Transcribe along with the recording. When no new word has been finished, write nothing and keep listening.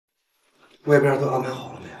外边都安排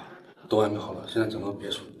好了没有？都安排好了，现在整个别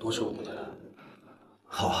墅都是我们的。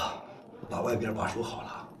好，把外边把守好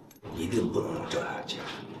了，一定不能有这案件。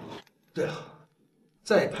对了，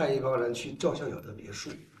再派一帮人去赵小小的别墅，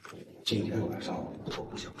今天晚上我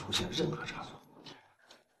不想出现任何差错。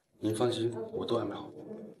您放心，我都安排好。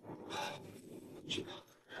好，去吧。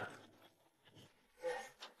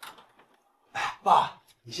哎，爸，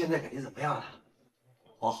你现在感觉怎么样了？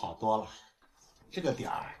我好多了。这个点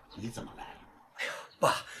儿你怎么来了？哎呀，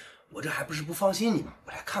爸，我这还不是不放心你吗？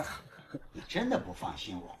我来看看。你真的不放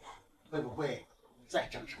心我吗？会不会再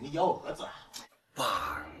整什么幺蛾子啊？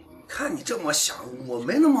爸，你看你这么想，我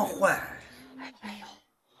没那么坏。哎呦，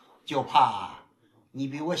就怕你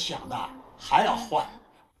比我想的还要坏。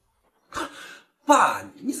爸，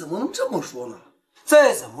你怎么能这么说呢？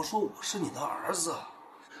再怎么说，我是你的儿子，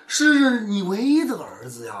是你唯一的儿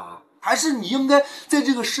子呀，还是你应该在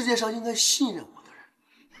这个世界上应该信任我的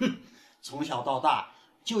人。哼，从小到大，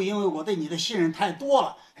就因为我对你的信任太多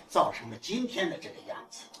了，造成了今天的这个样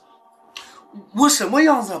子。我什么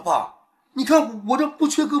样子啊，爸？你看我这不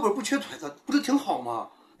缺胳膊不缺腿的，不是挺好吗？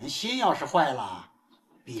人心要是坏了，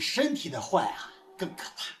比身体的坏啊更可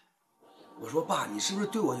怕。我说爸，你是不是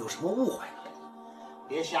对我有什么误会呢？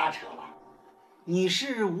别瞎扯了，你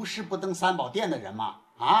是无事不登三宝殿的人吗？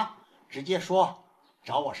啊，直接说，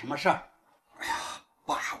找我什么事儿？哎呀，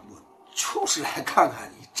爸，我就是来看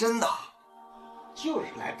看你，真的。就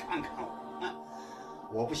是来看看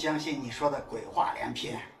我。我不相信你说的鬼话连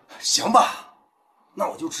篇。行吧，那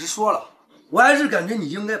我就直说了，我还是感觉你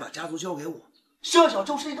应该把家族交给我。笑笑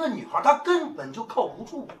就是一个女孩，她根本就靠不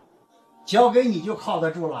住。交给你就靠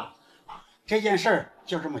得住了，这件事儿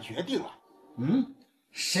就这么决定了。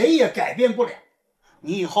谁也改变不了。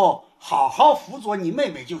你以后好好辅佐你妹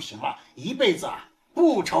妹就行了，一辈子啊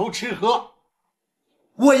不愁吃喝。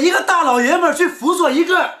我一个大老爷们去辅佐一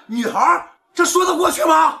个女孩，这说得过去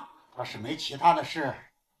吗？要是没其他的事，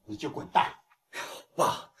你就滚蛋。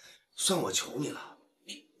爸，算我求你了，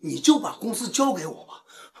你就把公司交给我吧。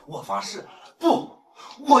我发誓，不，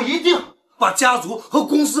我一定把家族和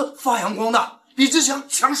公司发扬光大，比之前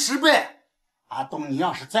强10倍。阿东，你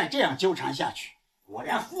要是再这样纠缠下去，我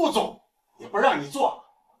连副总也不让你做。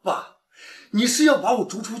爸，你是要把我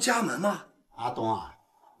逐出家门吗？阿东啊，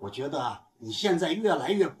我觉得你现在越来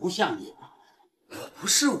越不像你了。我不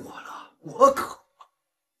是我了，我可……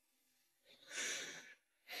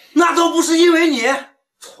那都不是因为你，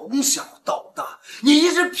从小到大你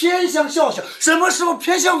一直偏向笑笑，什么时候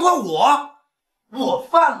偏向过我？我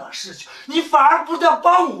犯了事情，你反而不但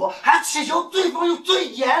帮我，还祈求对方用最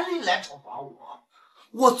严厉来惩罚我。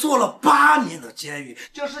我坐了8年的监狱，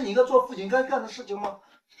这是你一个做父亲该干的事情吗？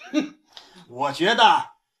哼，我觉得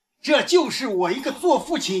这就是我一个做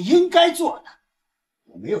父亲应该做的。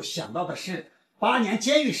我没有想到的是，8年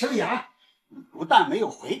监狱生涯，你不但没有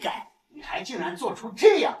悔改，你还竟然做出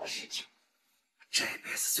这样的事情。这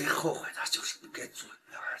辈子最后悔的就是不该做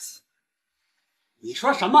你的儿子。你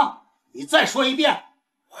说什么？你再说一遍。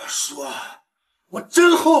我说，我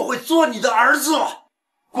真后悔做你的儿子了。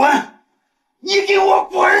滚！你给我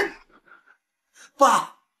滚！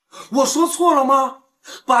爸，我说错了吗？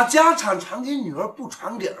把家产传给女儿，不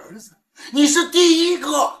传给儿子，你是第一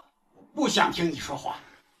个。我不想听你说话，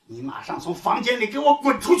你马上从房间里给我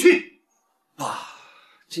滚出去！爸，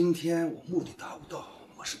今天我目的达不到，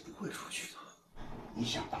我是不会出去的。你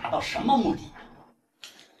想达到什么目的？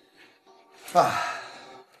爸，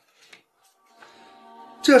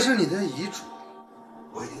这是你的遗嘱，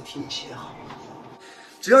我已经替你写好了。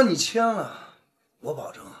只要你签了，我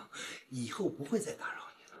保证啊，以后不会再打扰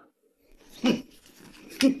你了。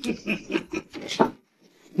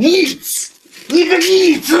你个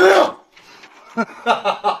逆子！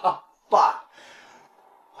爸，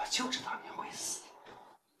我就知道你会死，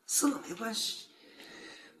死了没关系，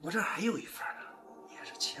我这还有一份呢，你还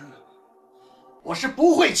是签了吧。我是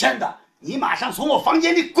不会签的，你马上从我房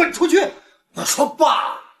间里滚出去！我说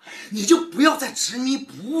爸，你就不要再执迷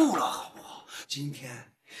不悟了，好不好？今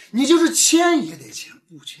天你就是签也得签，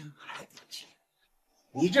不签还得签。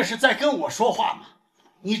你这是在跟我说话吗？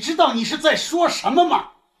你知道你是在说什么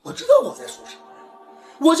吗？我知道我在说什么，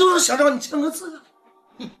我就是想让你签个字。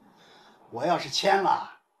哼，我要是签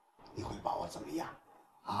了，你会把我怎么样？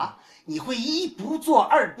啊？你会一不做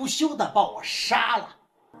二不休的把我杀了，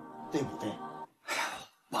对不对？哎呀，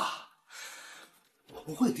爸，我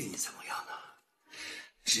不会对你怎么样的，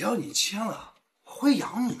只要你签了，我会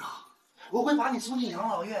养你呢，我会把你送进养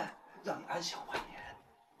老院，让你安享晚年。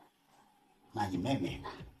那你妹妹呢？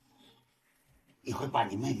你会把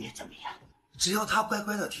你妹妹怎么样？只要她乖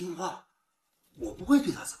乖的听话，我不会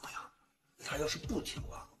对她怎么样。她要是不听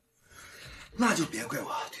话，那就别怪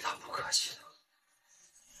我对她不客气了。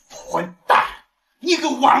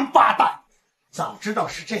王八蛋！早知道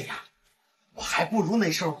是这样，我还不如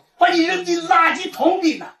那时候把你扔进垃圾桶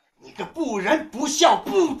里呢！你个不仁不孝、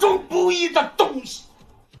不忠不义的东西！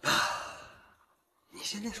你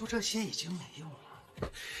现在说这些已经没用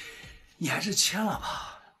了，你还是签了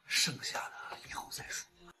吧，剩下的以后再说。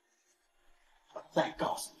我再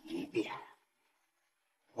告诉你一遍，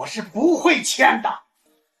我是不会签的。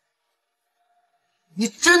你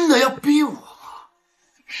真的要逼我吗？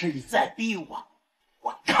是你在逼我，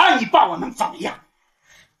我看你把我能怎么样？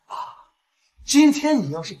今天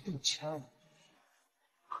你要是不签了，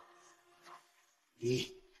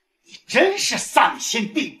你真是丧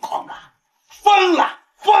心病狂啊！疯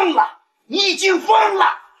了！你已经疯了！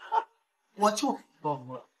我就疯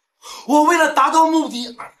了。我为了达到目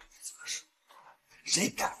的而不择手段，谁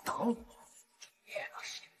敢挡我？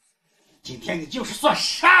今天你就是算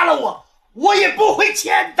杀了我，我也不会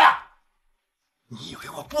签的。你以为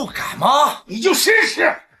我不敢吗？你就试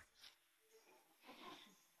试。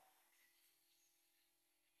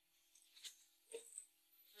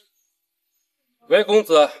喂，公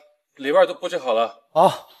子，里边都布置好了。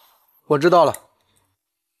好，我知道了。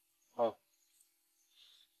好，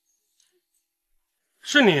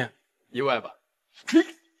是你？意外吧？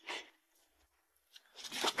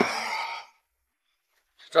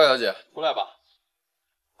赵小姐，出来吧。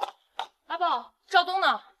阿宝，赵东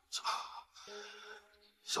呢？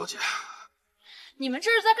小姐，你们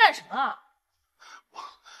这是在干什么啊？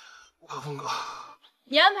大峰哥，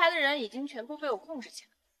你安排的人已经全部被我控制起来。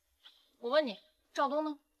我问你，赵东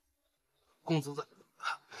呢？公子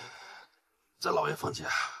在老爷房间。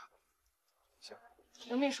行，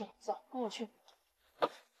刘秘书，走，跟我去。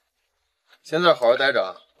先在这好好待着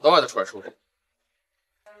啊，等会再出来收拾。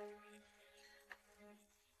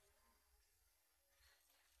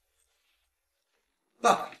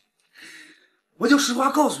爸，我就实话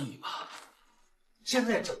告诉你吧，现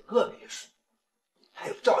在整个别墅，还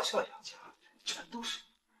有赵笑阳家，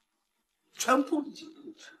全部已经布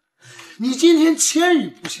置。你今天签与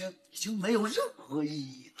不签，已经没有任何意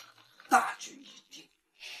义了。大局已定。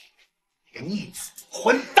你个逆子，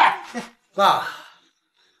混蛋！爸，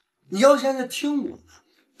你要现在听我的，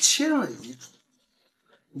签了遗嘱，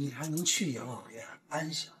你还能去养老院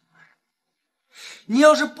安享。你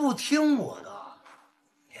要是不听我的，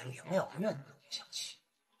连养老院都别想去。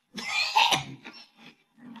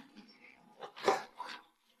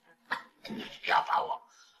你要把我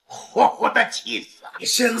活活的气死！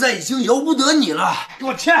现在已经由不得你了，给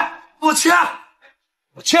我签！给我签！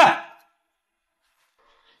我签！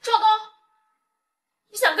赵东，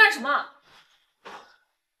你想干什么？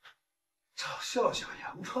赵笑笑、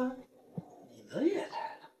杨川，你们也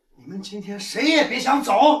来了，你们今天谁也别想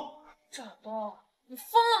走。赵东，你疯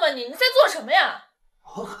了吗你？你在做什么呀？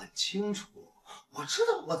我很清楚，我知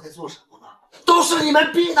道我在做什么呢，都是你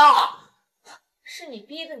们逼的。是你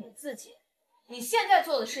逼的你自己。你现在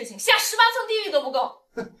做的事情，下18层地狱都不够。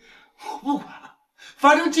我不管了，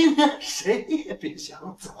反正今天谁也别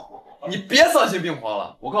想走。你别丧心病狂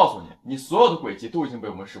了，我告诉你，你所有的诡计都已经被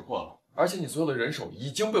我们识破了，而且你所有的人手已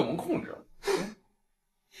经被我们控制了。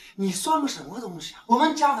你算个什么东西啊？我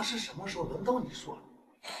们家的事什么时候轮到你说了？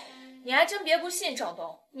你还真别不信，赵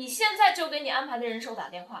东，你现在就给你安排的人手打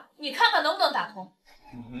电话，你看看能不能打通。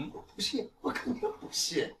我不信，我肯定不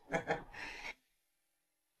信。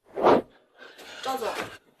赵总，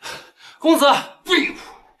公子，废物！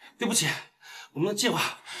对不起，我们的计划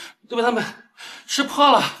都被他们识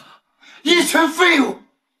破了，一群废物！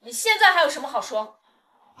你现在还有什么好说？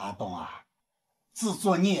阿东啊，自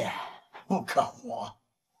作孽不可活。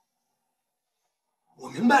我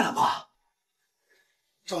明白了，爸。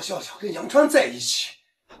赵笑笑跟杨川在一起，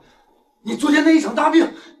你昨天那一场大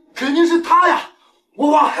病肯定是他呀，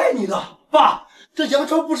我爸害你的，爸。这杨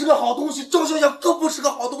川不是个好东西，赵笑笑更不是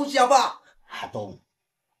个好东西啊，爸。阿东，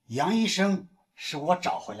杨医生是我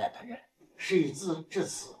找回来的人，事已至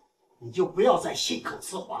此，你就不要再信口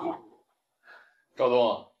雌黄了。赵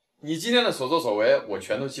东，你今天的所作所为，我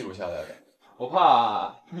全都记录下来了。我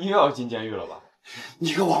怕你又要进监狱了吧？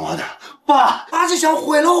你个王八蛋！爸，他是想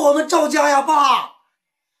毁了我们赵家呀，爸！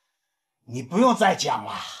你不用再讲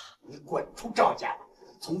了，你滚出赵家，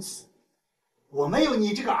从此我没有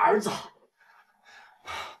你这个儿子。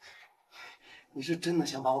你是真的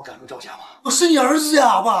想把我赶出赵家吗？我是你儿子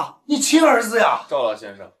呀，爸，你亲儿子呀！赵老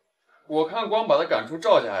先生，我看光把他赶出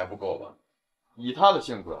赵家还不够吧？以他的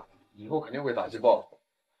性格，以后肯定会打击报复，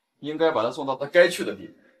应该把他送到他该去的地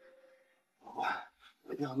方。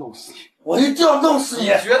我一定要弄死你！我一定要弄死你！你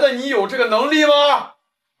觉得你有这个能力吗？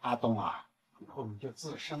阿东啊，以后你就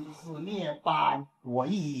自生自灭吧，我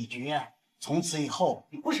意已决。从此以后，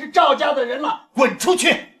你不是赵家的人了，滚出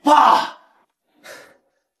去！爸，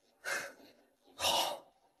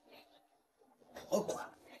我管，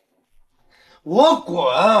我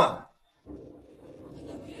管！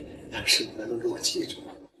但是你们都给我记住，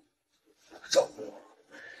饶我，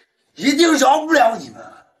一定饶不了你们！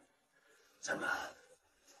咱们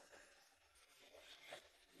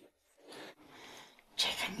这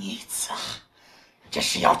个逆子，这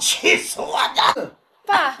是要气死我的！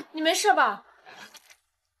爸，你没事吧？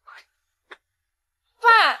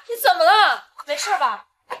爸，你怎么了？没事吧？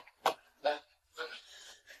来，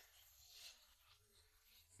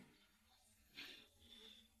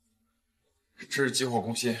这是急火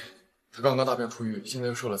攻心，他刚刚大病初愈，现在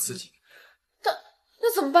又受了刺激。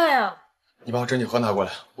那怎么办呀？你把针剂盒拿过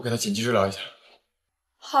来，我给他紧急治疗一下。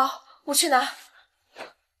好，我去拿。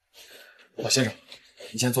老先生，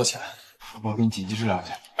你先坐起来，我给你紧急治疗一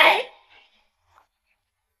下。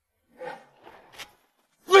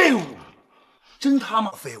废物！真他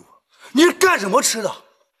妈废物！你是干什么吃的？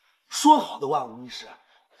说好的万无一失，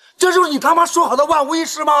这就是你他妈说好的万无一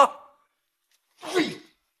失吗？废物！